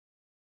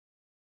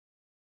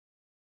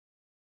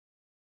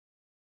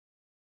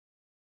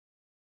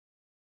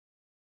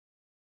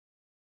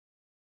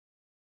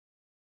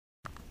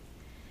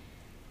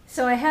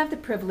So I have the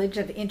privilege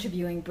of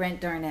interviewing Brent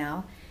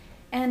Darnell.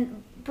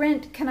 And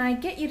Brent, can I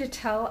get you to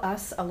tell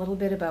us a little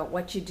bit about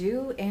what you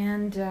do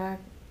and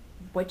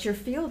what your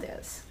field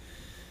is?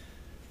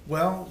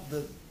 Well,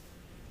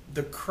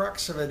 the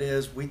crux of it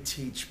is we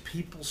teach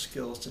people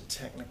skills to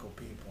technical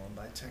people, and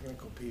by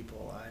technical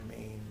people I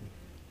mean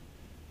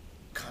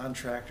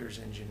contractors,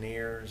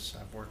 engineers.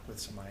 I've worked with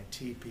some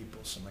IT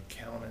people, some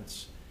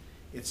accountants.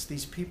 It's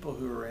these people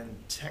who are in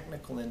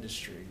technical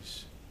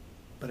industries,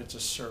 but it's a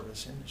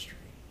service industry.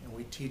 And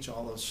we teach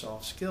all those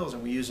soft skills,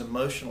 and we use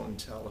emotional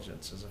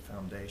intelligence as a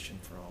foundation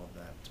for all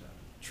of that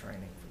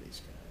training for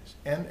these guys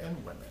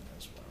and women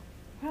as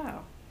well.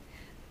 Wow.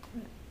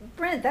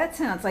 Brent, that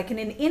sounds like in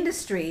an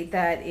industry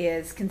that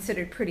is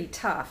considered pretty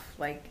tough,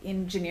 like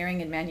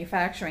engineering and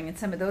manufacturing and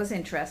some of those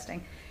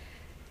interesting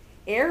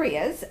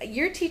areas.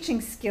 You're teaching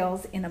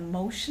skills in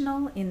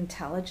emotional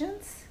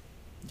intelligence?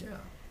 Yeah.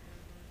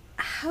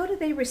 How do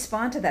they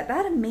respond to that?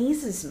 That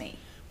amazes me.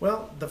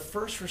 Well, the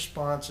first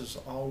response is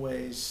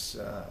always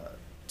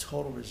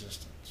total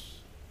resistance.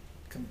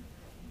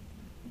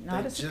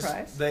 Not a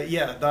surprise.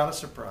 Not a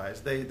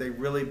surprise. They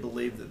really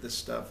believe that this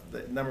stuff,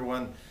 that number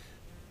one,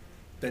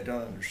 they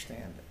don't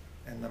understand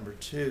it. And number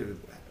two,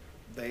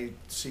 they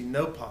see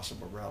no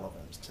possible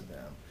relevance to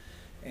them.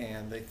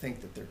 And they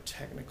think that their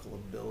technical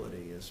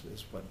ability is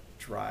what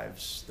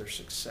drives their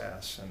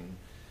success.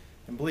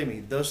 And believe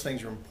me, those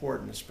things are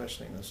important,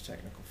 especially in those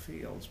technical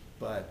fields.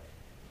 But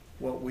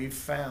what we've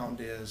found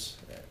is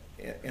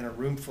in a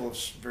room full of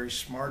very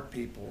smart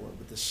people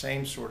with the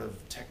same sort of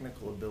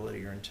technical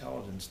ability or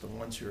intelligence, the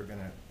ones who are going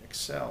to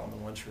excel and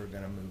the ones who are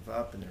going to move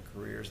up in their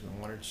careers and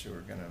the ones who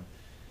are going to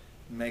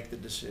make the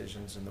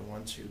decisions and the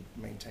ones who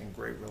maintain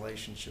great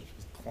relationships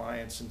with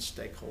clients and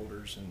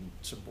stakeholders and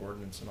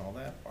subordinates and all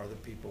that are the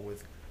people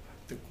with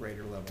the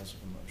greater levels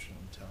of emotional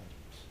intelligence.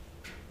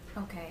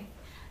 Okay.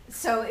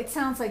 So it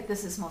sounds like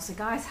this is mostly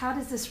guys. How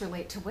does this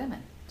relate to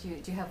women? Do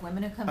you have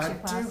women who come to your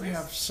classes? I do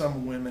have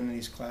some women in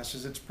these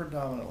classes. It's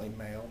predominantly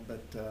male,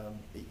 but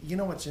you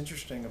know what's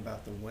interesting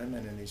about the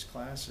women in these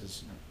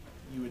classes?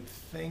 You would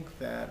think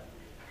that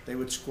they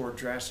would score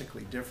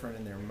drastically different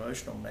in their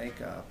emotional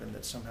makeup and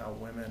that somehow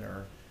women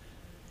are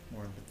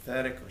more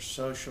empathetic or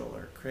social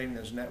or creating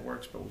those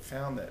networks, but we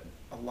found that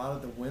a lot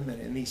of the women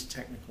in these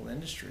technical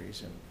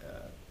industries, and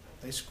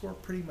they score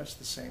pretty much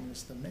the same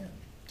as the men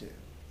do.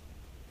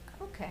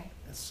 Okay.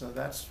 And so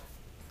that's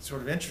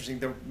sort of interesting.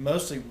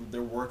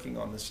 They're working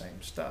on the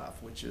same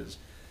stuff, which is,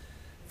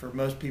 for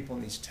most people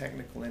in these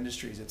technical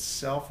industries, it's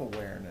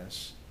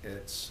self-awareness,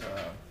 it's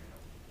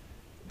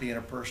the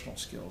interpersonal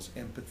skills,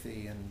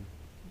 empathy and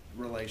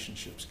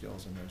relationship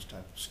skills, and those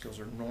type of skills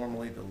are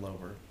normally the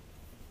lower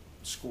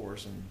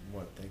scores in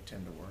what they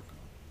tend to work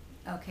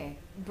on. Okay.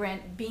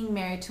 Brent, being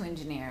married to an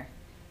engineer,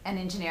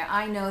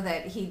 I know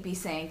that he'd be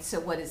saying, so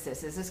what is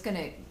this? Is this going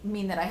to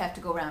mean that I have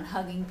to go around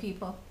hugging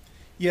people?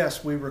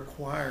 Yes, we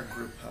require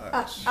group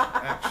hugs,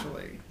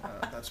 actually.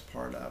 That's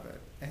part of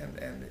it.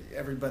 And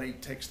everybody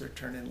takes their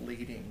turn in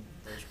leading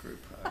those group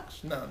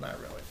hugs. No, not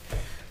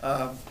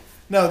really.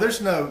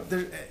 No,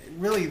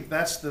 really,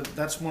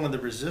 that's one of the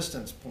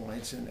resistance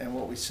points. And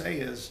what we say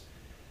is,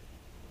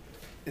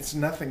 it's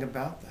nothing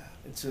about that.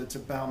 It's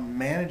about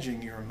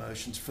managing your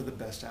emotions for the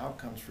best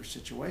outcomes for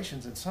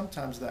situations. And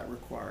sometimes that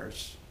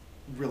requires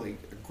really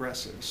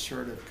aggressive,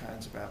 assertive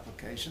kinds of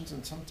applications.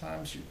 And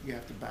sometimes you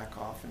have to back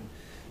off and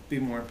be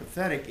more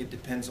empathetic. It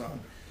depends on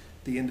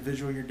the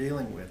individual you're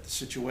dealing with, the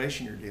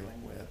situation you're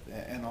dealing with,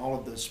 and all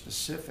of those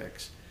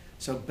specifics.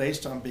 So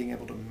based on being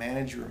able to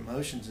manage your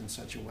emotions in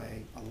such a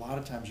way, a lot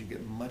of times you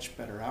get much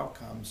better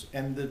outcomes.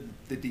 And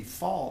the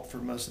default for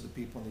most of the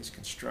people in these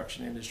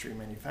construction industry,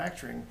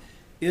 manufacturing,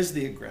 is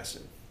the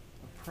aggressive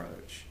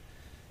approach.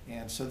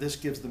 And so this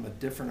gives them a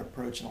different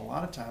approach, and a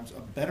lot of times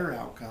a better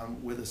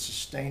outcome with a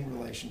sustained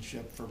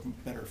relationship for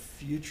better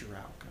future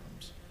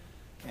outcomes.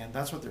 And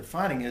that's what they're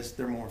finding is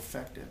they're more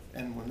effective.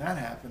 And when that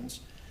happens,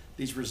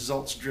 these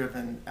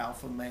results-driven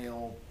alpha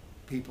male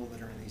people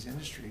that are in these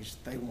industries,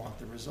 they want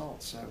the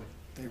results. So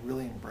they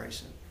really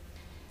embrace it.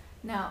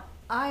 Now,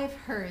 I've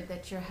heard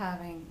that you're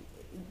having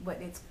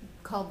what it's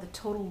called the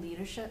Total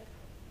Leadership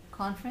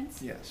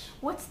Conference. Yes.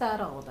 What's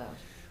that all about?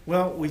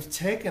 Well, we've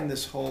taken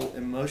this whole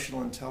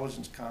emotional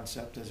intelligence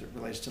concept as it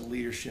relates to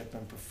leadership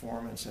and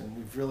performance, and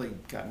we've really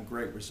gotten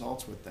great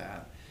results with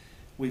that.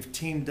 We've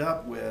teamed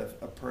up with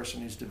a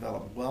person who's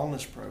developed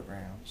wellness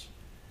programs,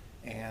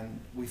 and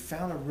we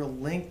found a real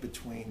link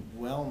between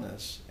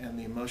wellness and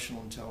the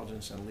emotional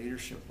intelligence and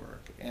leadership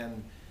work.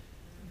 And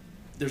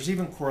there's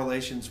even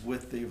correlations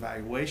with the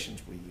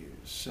evaluations we use,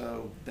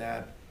 so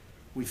that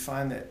we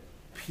find that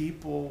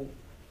people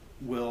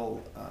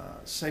will,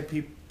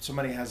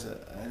 somebody has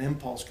an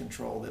impulse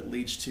control that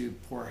leads to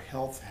poor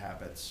health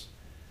habits.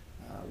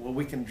 Well,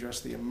 we can address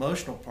the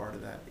emotional part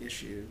of that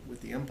issue with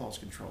the impulse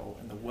control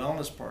and the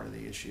wellness part of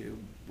the issue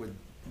with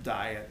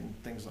diet and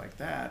things like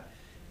that,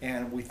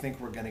 and we think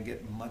we're going to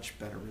get much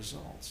better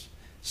results.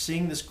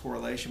 Seeing this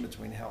correlation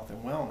between health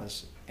and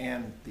wellness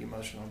and the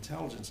emotional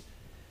intelligence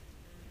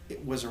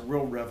it was a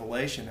real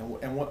revelation.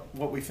 And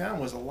what we found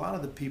was a lot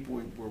of the people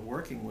we were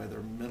working with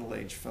are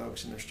middle-aged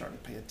folks, and they're starting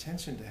to pay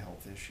attention to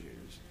health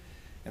issues,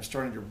 and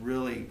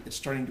it's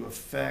starting to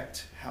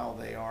affect how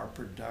they are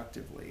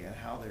productively and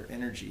how their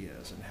energy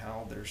is and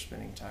how they're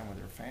spending time with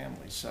their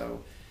family.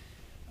 So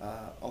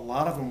a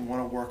lot of them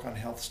want to work on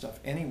health stuff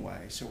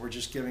anyway, so we're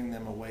just giving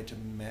them a way to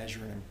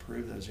measure and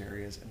improve those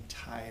areas and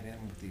tie it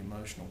in with the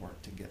emotional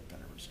work to get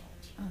better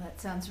results. Oh,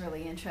 that sounds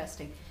really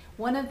interesting.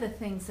 One of the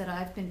things that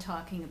I've been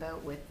talking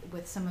about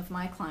with some of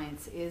my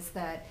clients is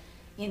that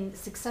in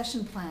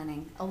succession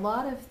planning, a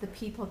lot of the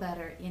people that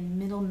are in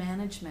middle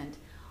management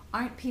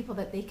aren't people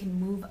that they can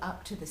move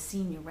up to the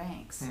senior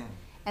ranks.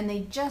 And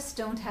they just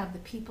don't have the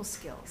people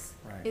skills.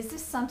 Right. Is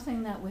this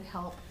something that would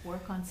help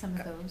work on some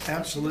of those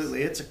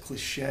Absolutely. issues? It's a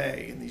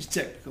cliche in these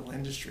technical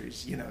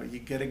industries. You know, you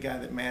get a guy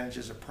that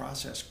manages a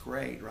process,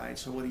 great, right?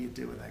 So what do you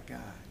do with that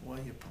guy? Well,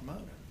 you promote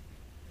him.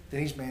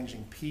 Then he's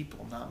managing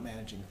people, not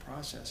managing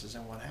processes.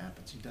 And what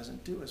happens? He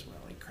doesn't do as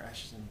well. He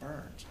crashes and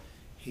burns.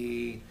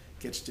 He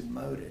gets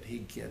demoted. He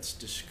gets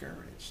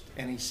discouraged.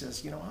 And he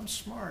says, you know, I'm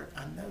smart.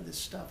 I know this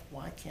stuff.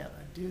 Why can't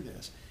I do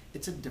this?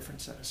 It's a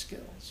different set of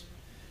skills.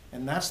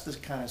 And that's the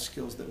kind of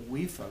skills that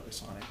we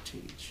focus on and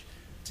teach,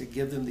 to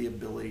give them the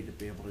ability to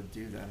be able to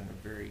do that in a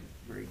very,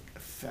 very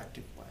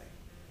effective way.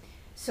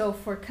 So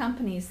for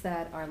companies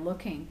that are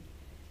looking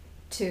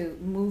to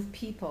move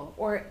people,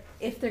 or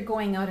if they're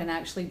going out and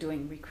actually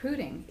doing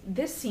recruiting,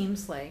 this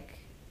seems like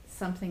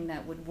something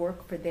that would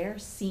work for their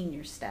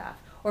senior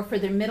staff or for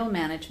their middle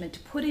management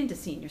to put into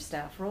senior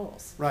staff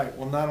roles. Right.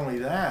 Well, not only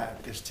that,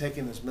 it's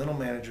taking those middle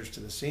managers to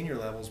the senior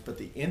levels, but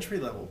the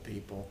entry-level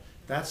people,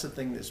 that's the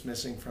thing that's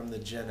missing from the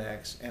Gen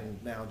X and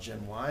now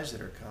Gen Ys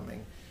that are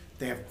coming.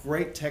 They have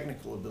great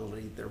technical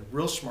ability. They're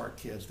real smart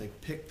kids. They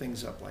pick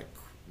things up like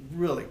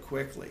really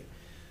quickly.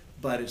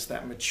 But it's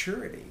that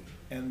maturity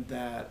and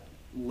that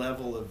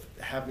level of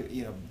having,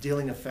 you know,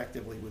 dealing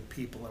effectively with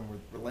people and with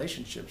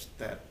relationships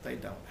that they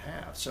don't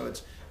have. So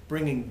it's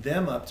bringing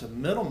them up to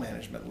middle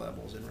management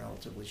levels in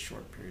relatively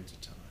short periods of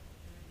time.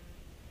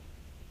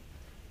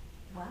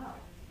 Wow.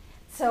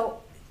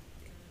 So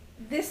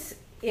this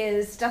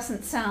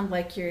doesn't sound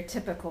like your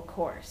typical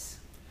course.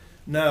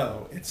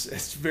 No,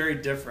 it's very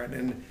different,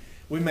 and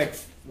we make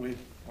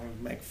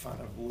fun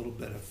of a little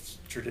bit of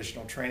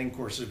traditional training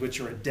courses,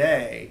 which are a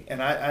day,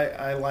 and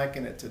I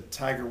liken it to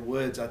Tiger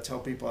Woods. I tell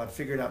people I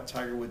figured out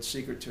Tiger Woods'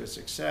 secret to his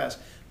success.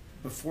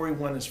 Before he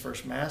won his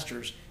first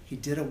Masters, he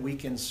did a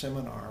weekend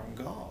seminar on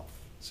golf.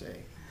 See,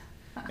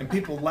 and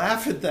people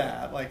laugh at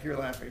that, like you're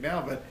laughing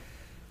now, but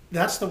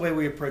that's the way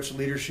we approach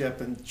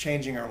leadership and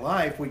changing our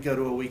life. We go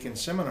to a weekend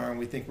seminar and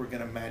we think we're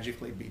going to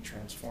magically be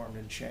transformed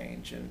and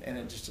change, and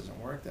it just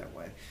doesn't work that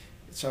way.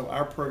 So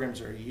our programs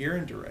are a year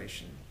in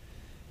duration,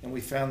 and we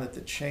found that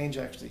the change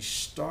actually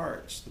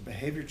starts, the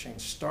behavior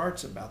change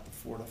starts about the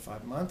 4 to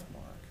 5 month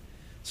mark.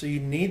 So you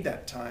need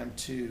that time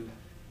to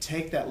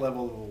take that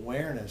level of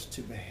awareness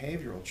to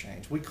behavioral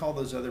change. We call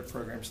those other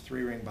programs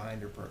 3-ring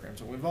binder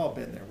programs, and we've all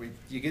been there.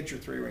 You get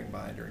your 3-ring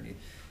binder and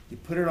you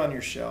put it on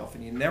your shelf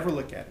and you never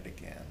look at it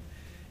again.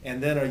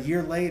 And then a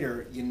year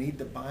later, you need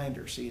the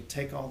binder. So you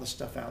take all the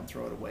stuff out and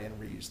throw it away and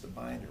reuse the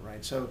binder,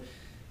 right? So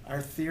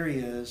our theory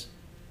is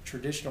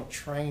traditional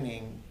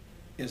training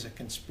is a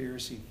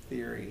conspiracy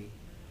theory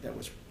that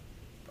was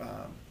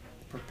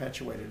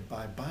perpetuated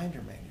by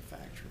binder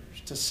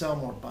manufacturers to sell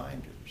more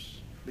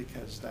binders,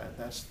 because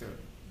that's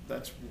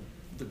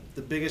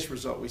the biggest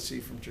result we see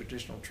from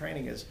traditional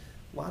training is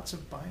lots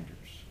of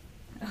binders.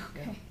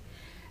 Okay. Yeah.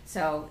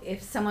 So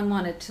if someone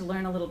wanted to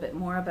learn a little bit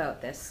more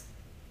about this,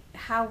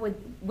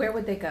 where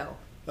would they go?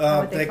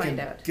 How would they find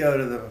out? Go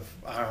to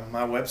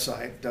my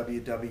website,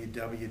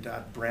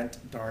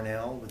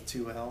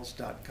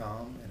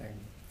 www.brentdarnell.com, and I can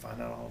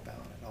find out all about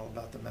it, all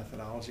about the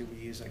methodology we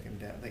use.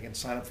 They can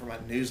sign up for my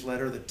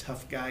newsletter, the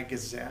Tough Guy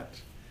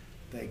Gazette.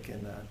 They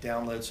can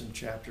download some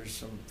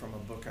chapters from a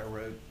book I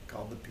wrote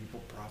called The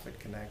People-Profit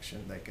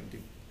Connection. They can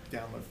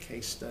download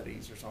case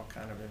studies. There's all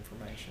kind of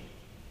information.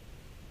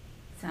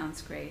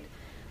 Sounds great.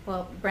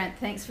 Well, Brent,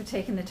 thanks for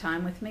taking the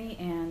time with me,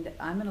 and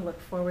I'm going to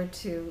look forward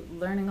to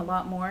learning a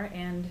lot more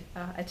and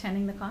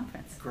attending the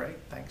conference. Great.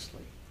 Thanks, Lee.